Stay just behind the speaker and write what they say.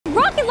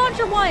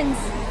ones.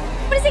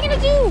 What is he gonna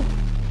do?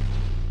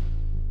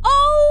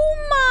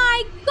 Oh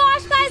my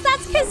gosh, guys,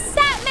 that's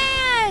Cassette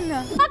Man.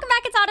 Welcome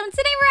back, it's Autumn.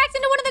 Today we're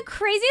reacting to one of the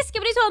craziest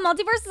Skibidi Saga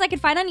multiverses I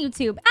could find on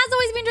YouTube. As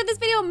always, if you enjoyed this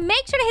video,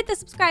 make sure to hit the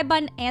subscribe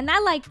button and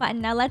that like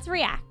button. Now let's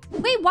react.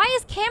 Wait, why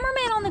is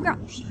Cameraman on the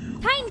ground?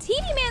 Titan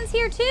TV Man's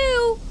here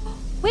too.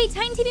 Wait,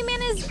 Titan TV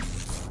Man is...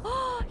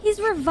 Oh,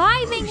 he's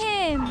reviving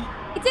him.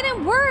 It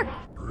didn't work.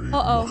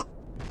 Uh-oh.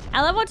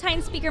 I love how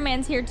Titan Speaker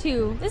Man's here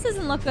too. This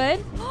doesn't look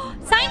good.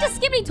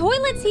 Scientist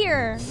skibiditoilet's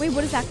here. Wait,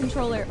 what is that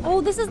controller? Oh,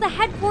 this is the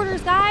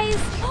headquarters, guys.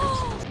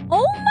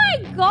 Oh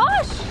my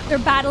gosh. They're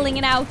battling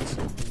it out.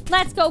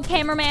 Let's go,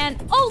 Cameraman.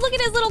 Oh, look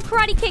at his little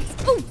karate kicks.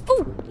 Ooh,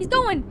 ooh, he's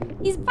going.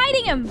 He's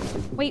fighting him.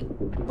 Wait,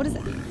 what is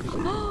that?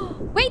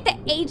 Wait, the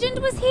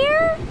agent was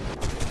here?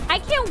 I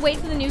can't wait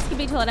for the new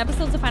Skibidi Toilet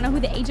episodes to find out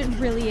who the agent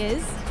really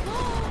is.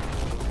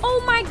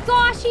 Oh my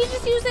gosh, he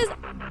just uses...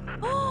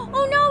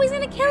 Oh no, he's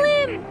gonna kill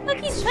him. Look,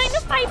 he's trying to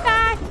fight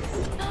back.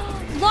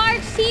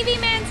 Large TV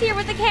Man's here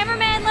with the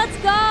cameraman. Let's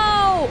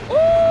go.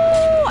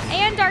 Ooh,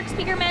 and Dark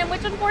Speaker Man,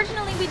 which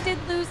unfortunately we did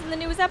lose in the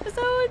newest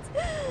episodes.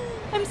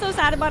 I'm so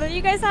sad about it. Are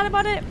you guys sad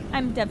about it?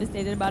 I'm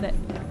devastated about it.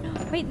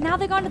 Wait, now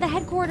they've gone to the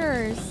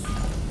headquarters.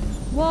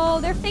 Whoa,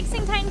 they're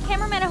fixing Titan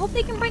Cameraman. I hope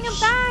they can bring him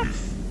back.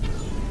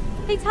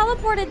 They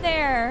teleported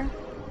there.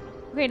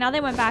 Okay, now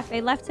they went back.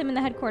 They left him in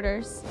the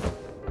headquarters.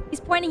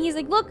 He's pointing. He's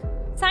like, look,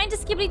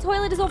 Scientist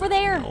Skibiditoilet is over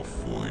there.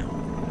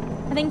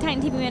 I think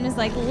Titan TV Man is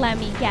like, let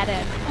me get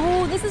it.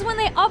 Oh, this is when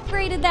they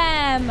upgraded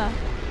them.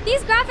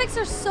 These graphics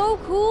are so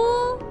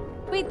cool.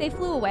 Wait, they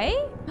flew away?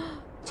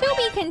 To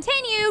be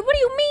continued? What do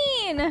you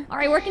mean? All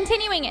right, we're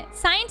continuing it.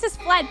 Scientist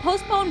fled,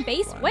 postponed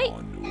base. Wait,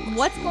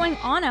 what's going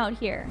on out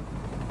here?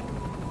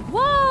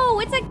 Whoa,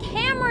 it's a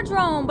camera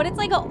drone, but it's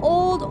like an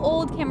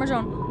old camera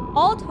drone.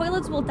 All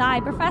toilets will die.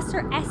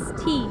 Professor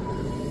ST.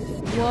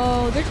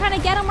 Whoa, they're trying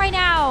to get him right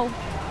now.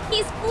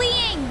 He's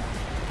fleeing.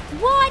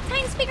 What?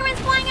 Titan Speaker Man's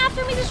flying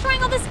after him. He's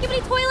destroying all the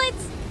Skibidi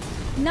toilets.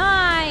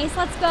 Nice.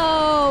 Let's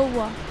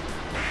go.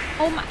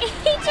 Oh my.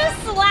 He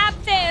just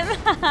slapped him.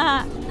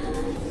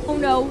 Oh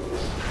no.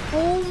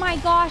 Oh my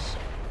gosh.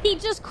 He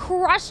just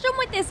crushed him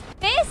with his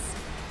fist.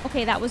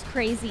 Okay, that was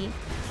crazy.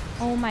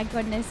 Oh my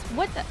goodness.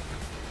 What the?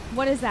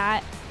 What is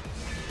that?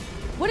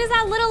 What is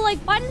that little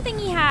like button thing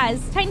he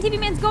has? Titan TV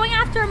Man's going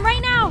after him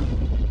right now.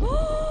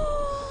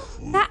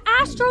 That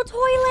Astro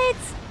Toilet.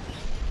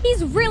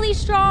 He's really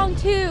strong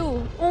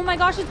too. Oh my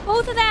gosh, it's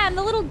both of them.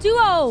 The little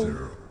duo.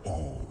 They're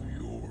all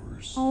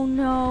yours. Oh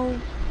no.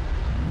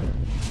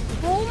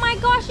 Oh my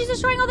gosh, he's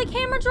destroying all the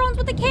camera drones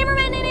with the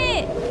cameraman in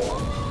it.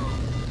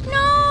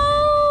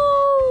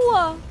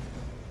 No.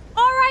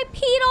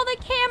 R.I.P. all the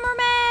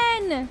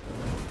cameramen.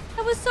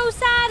 That was so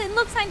sad. And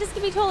look, Scientist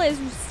Skibiditoilet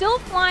is still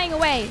flying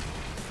away.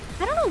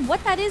 I don't know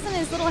what that is in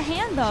his little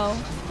hand though.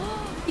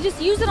 He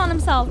just used it on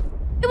himself.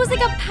 It was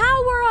like a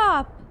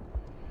power-up.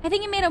 I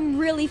think it made him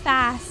really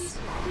fast.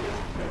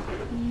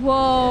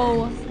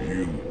 Whoa.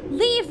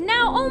 Leave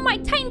now. Oh my,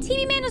 Titan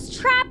TV Man is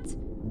trapped.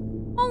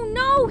 Oh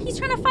no, he's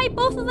trying to fight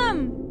both of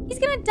them. He's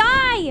gonna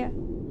die.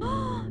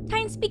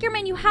 Titan Speaker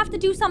Man, you have to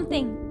do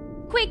something.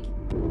 Quick.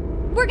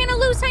 We're gonna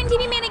lose Titan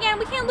TV Man again.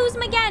 We can't lose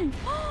him again.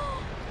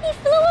 He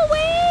flew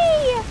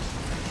away.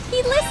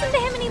 He listened to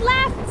him and he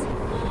left.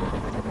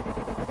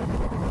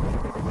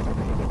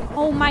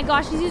 Oh my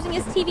gosh, he's using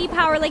his TV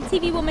power like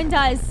TV Woman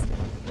does.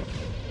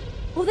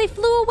 Oh, they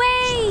flew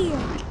away.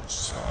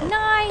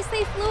 Nice,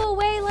 they flew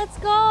away. Let's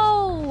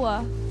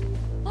go.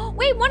 Oh,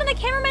 wait, one of the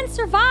cameramen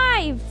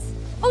survived.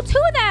 Oh,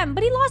 two of them,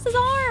 but he lost his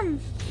arm.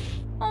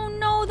 Oh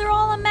no, they're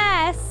all a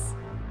mess.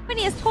 But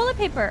he has toilet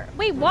paper.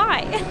 Wait,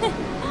 why?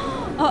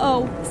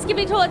 Uh-oh,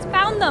 Skibidi Toilets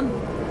found them.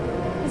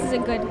 This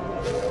isn't good.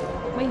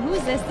 Wait, who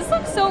is this? This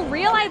looks so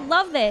real. I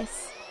love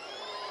this.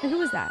 Wait,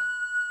 who is that?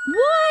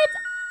 What?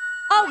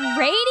 A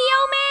radio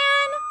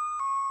man?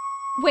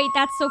 Wait,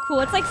 that's so cool.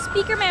 It's like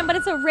Speaker Man, but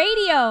it's a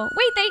radio.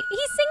 Wait,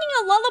 he's singing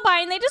a lullaby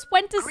and they just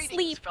went to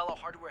sleep. Fellow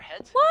hardware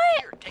heads. What?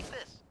 Here, take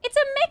this. It's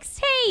a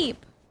mixtape.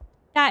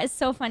 That is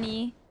so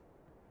funny.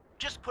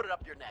 Just put it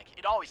up your neck.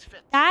 It always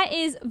fits. That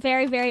is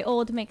very, very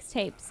old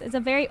mixtapes. It's a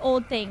very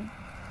old thing.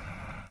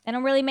 They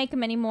don't really make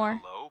them anymore.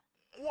 Hello?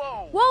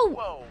 Whoa. Whoa.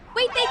 Whoa.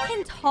 Wait, they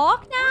can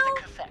talk now? We're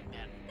the cassette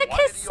men. The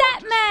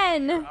cassette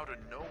men. Out of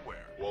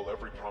nowhere. Well,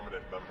 every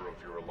prominent member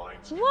of your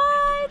alliance What?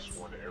 came into this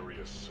one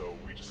area, so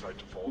we decided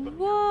to follow them.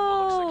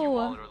 Whoa. Looks like you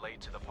all are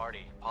late to the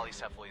party.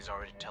 Polycephale's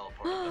already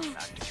teleported them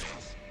back to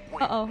base.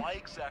 Wait, Uh-oh. why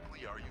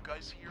exactly are you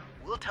guys here?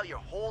 We'll tell your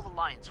whole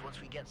alliance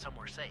once we get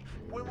somewhere safe.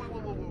 Wait.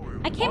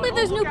 I can't believe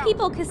there's new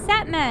people,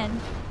 cassette men.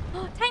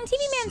 Titan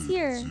TV Man's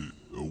here.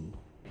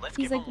 Let's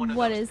He's give like, him one of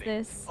what those is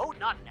things. this? Oh,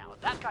 not now.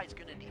 That guy's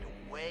gonna need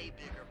a way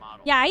bigger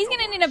model. Yeah, he's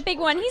gonna need a big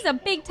one. He's a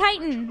big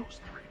Titan.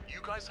 You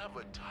guys have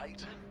a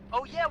Titan?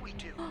 Oh yeah, we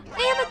do.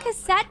 They have a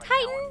cassette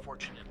Titan?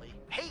 Unfortunately.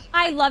 Hey,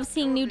 I love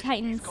seeing new He's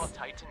Titans. called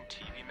Titan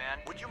TV Man.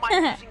 would you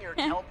mind using your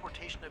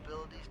teleportation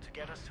abilities to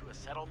get us to a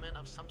settlement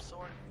of some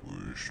sort?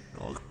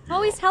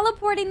 Oh, he's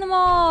teleporting them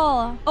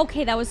all.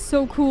 Okay, that was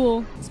so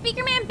cool.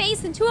 Speaker Man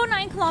base in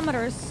 209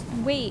 kilometers.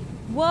 Wait,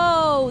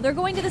 whoa, they're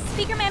going to the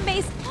Speaker Man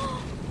base.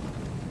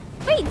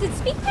 Wait, did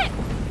Speakerman...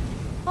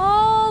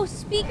 Oh,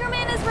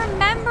 Speakerman is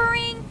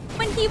remembering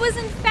when he was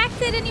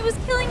infected and he was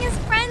killing his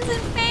friends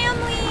and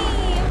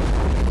family.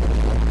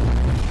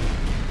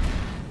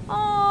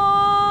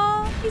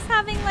 Oh, he's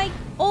having like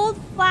old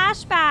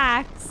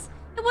flashbacks.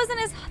 It wasn't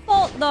his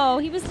fault though.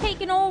 He was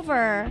taken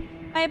over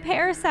by a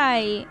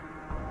parasite.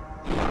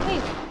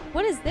 Wait,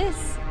 what is this?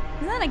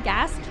 Is that a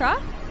gas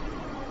truck?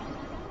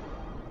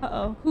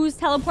 Uh-oh. Who's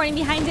teleporting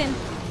behind him?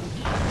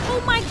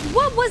 Oh my...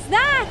 What was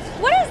that?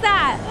 What is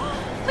that?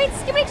 Wait,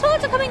 Skibidi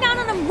Toilets are coming down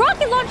on them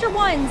rocket launcher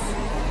ones.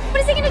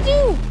 What is he gonna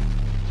do?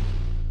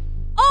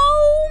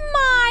 Oh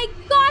my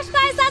gosh,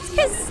 guys, that's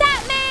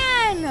Cassette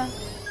Man!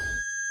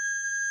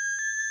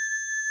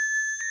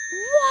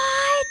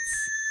 What?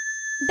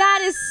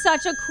 That is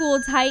such a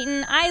cool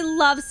Titan. I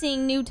love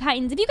seeing new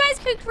Titans. If you guys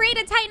could create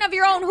a Titan of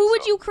your own, who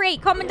would you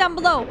create? Comment down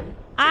below.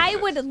 I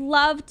would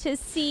love to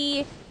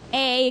see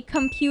a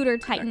computer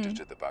Titan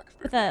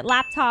with a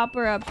laptop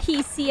or a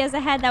PC as a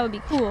head. That would be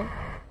cool.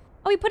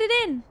 Oh, he put it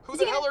in. Who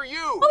the hell are you?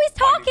 Oh, he's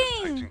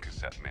talking. Titan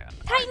Cassette Man.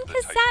 Titan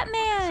Cassette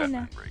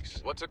Man.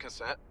 What's a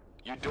cassette?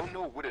 You don't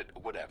know what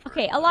whatever.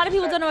 Okay, a lot of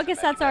people don't know what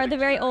cassettes are. They're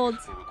very old.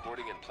 For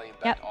recording and playing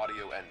Yep. back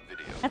audio and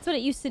video. That's what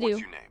it used to do. What's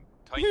your name?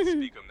 Titan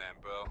Speaker Man,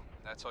 bro.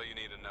 That's all you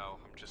need to know.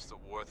 I'm just a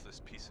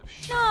worthless piece of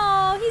shit.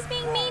 No, he's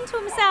being mean to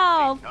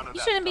himself. None of You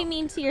that shouldn't be stuff.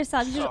 mean to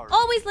yourself. You should Sorry.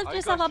 always lift I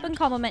yourself got up you. and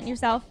compliment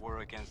yourself. We're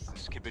against the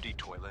Skibidi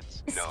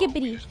Toilets. No,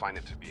 Skibidi. we just find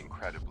it to be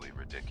incredibly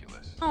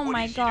ridiculous. Oh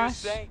my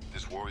gosh.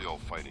 This warrior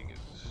fighting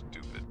is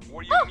stupid.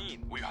 What do you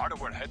mean? We heard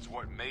our heads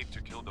weren't made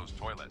to kill those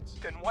toilets.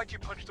 Then why'd you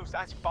punch those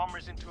ass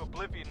bombers into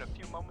oblivion a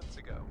few moments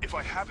ago? If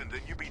I haven't,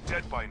 then you'd be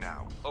dead by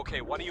now.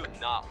 Okay, why do you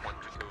not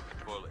want to kill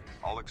the toilets?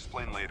 I'll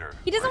explain later.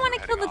 He doesn't want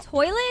to kill the Our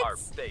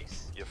toilets?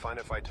 base. You find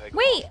if I take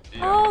Wait. off?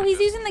 Oh, he's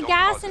Just using the don't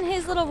gas cause in any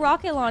his little trouble.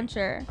 rocket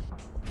launcher.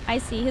 I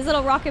see. His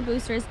little rocket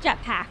booster is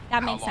jetpack.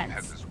 That makes How long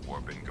has sense. this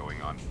war been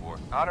going on for?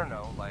 I don't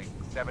know, like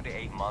 7 to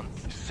 8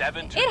 months.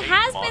 7 to It 8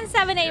 has months?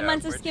 been 7-8 Yeah,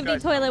 months of where'd you Skibidi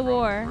guys Toilet come from?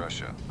 War.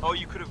 Russia. Oh,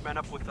 you could have met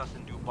up with us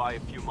in Dubai a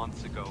few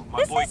months ago. My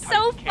This boy is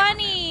so Titan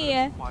funny.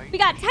 Cameraman. Why We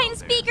got did you Titan go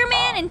there? Speaker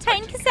Man and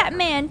Titan Cassette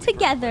Man A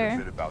together.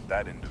 bit about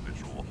that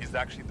individual. He's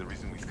actually the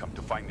reason we've come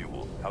to find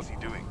Newell. How's he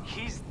doing?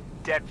 He's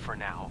dead for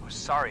now.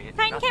 Sorry.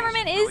 Titan nothing's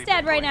Cameraman is really dead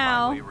been right going my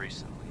now. way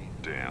recently.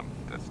 Damn,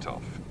 that's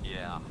tough.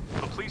 Yeah.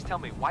 But please tell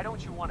me, why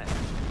don't you want it?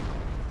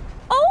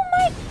 Oh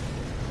my...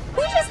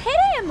 Who just hit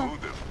him? Who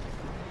the...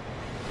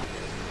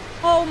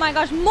 Oh my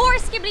gosh, more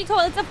Skibidi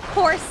Toilets, of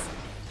course.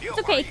 Yo, It's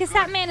okay, are you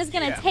Cassette good? Man is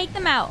gonna Yeah. take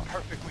them out.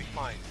 Perfectly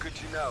fine. Good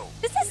to know.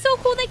 This is so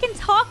cool, they can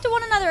talk to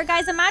one another.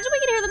 Guys, imagine we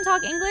could hear them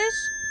talk English.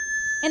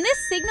 And this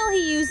signal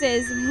he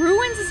uses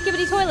ruins the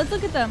Skibidi Toilets.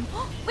 Look at them.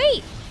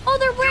 Wait, oh,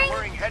 they're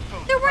wearing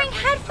headphones. they're wearing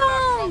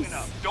headphones.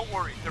 Don't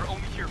worry, they're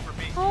only here for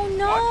me. Oh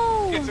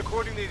no. It's a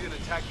coordinated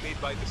attack made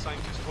by the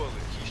scientist toilet.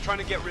 He's trying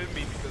to get rid of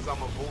me because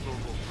I'm a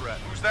vulnerable threat.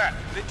 Who's that?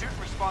 The dude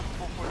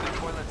responsible for the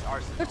toilet's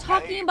arsenal. They're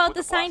talking about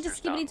the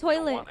scientist Blasters Skibidi down. We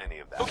don't Toilet. want any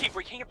of that. Okay,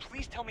 but can you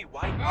please tell me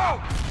why?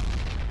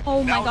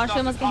 Oh my gosh, we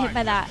almost got hit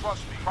by that.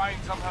 Trust me. Try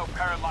and somehow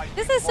paralyze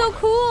This these is so toilets.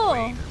 cool.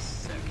 Wait a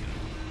second.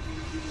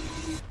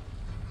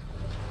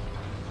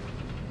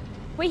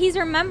 Wait, he's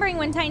remembering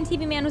when Titan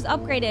TV Man was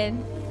upgraded.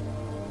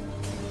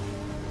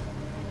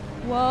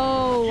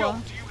 Whoa. Yo,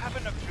 do you have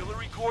an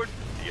auxiliary cord?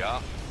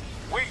 Yeah.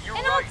 Wait, you're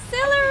An right.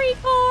 auxiliary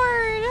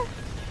cord.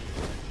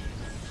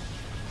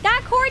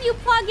 That cord you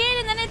plug in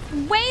and then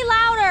it's way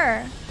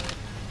louder.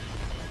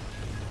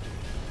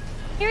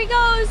 Here he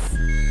goes.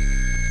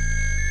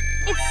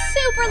 It's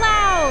super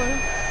loud.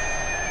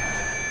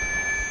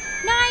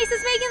 Nice,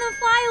 it's making them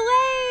fly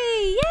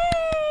away.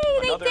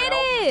 Yay, Another they did L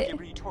for it.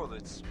 Skibidi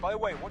Toilets. By the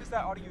way, what is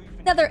that audio even?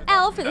 Another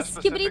L for the That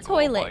Skibidi specific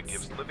lullaby Toilets.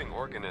 gives living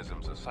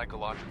organisms a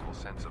psychological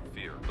sense of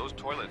fear. Those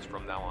toilets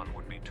from now on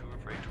would be too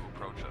afraid to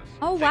approach us.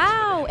 Oh Thanks for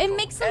the wow, it info.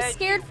 makes them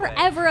scared Anyway,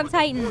 forever of for the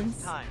fourth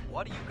Titans. time,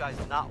 why do you guys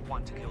not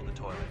want to kill the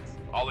toilets?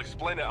 I'll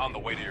explain it on the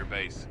way to your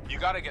base. You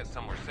gotta get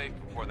somewhere safe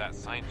before that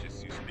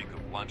scientist you speak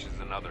of launches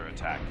another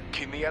attack.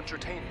 Keep me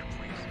entertained,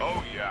 please.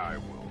 Oh, yeah, I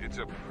will. It's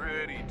a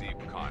pretty deep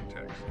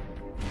context.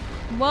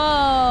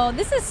 Whoa,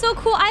 this is so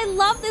cool. I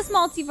love this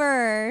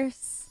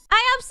multiverse.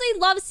 I absolutely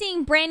love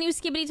seeing brand new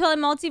Skibidi Toilet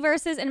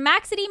multiverses, and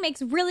Maxedy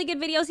makes really good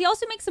videos. He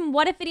also makes some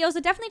what if videos, so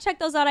definitely check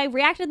those out. I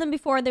reacted to them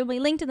before. They'll be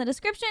linked in the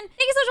description. Thank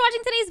you so much for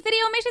watching today's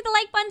video. Make sure to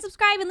like button,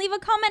 subscribe, and leave a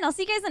comment. I'll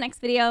see you guys in the next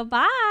video.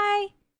 Bye.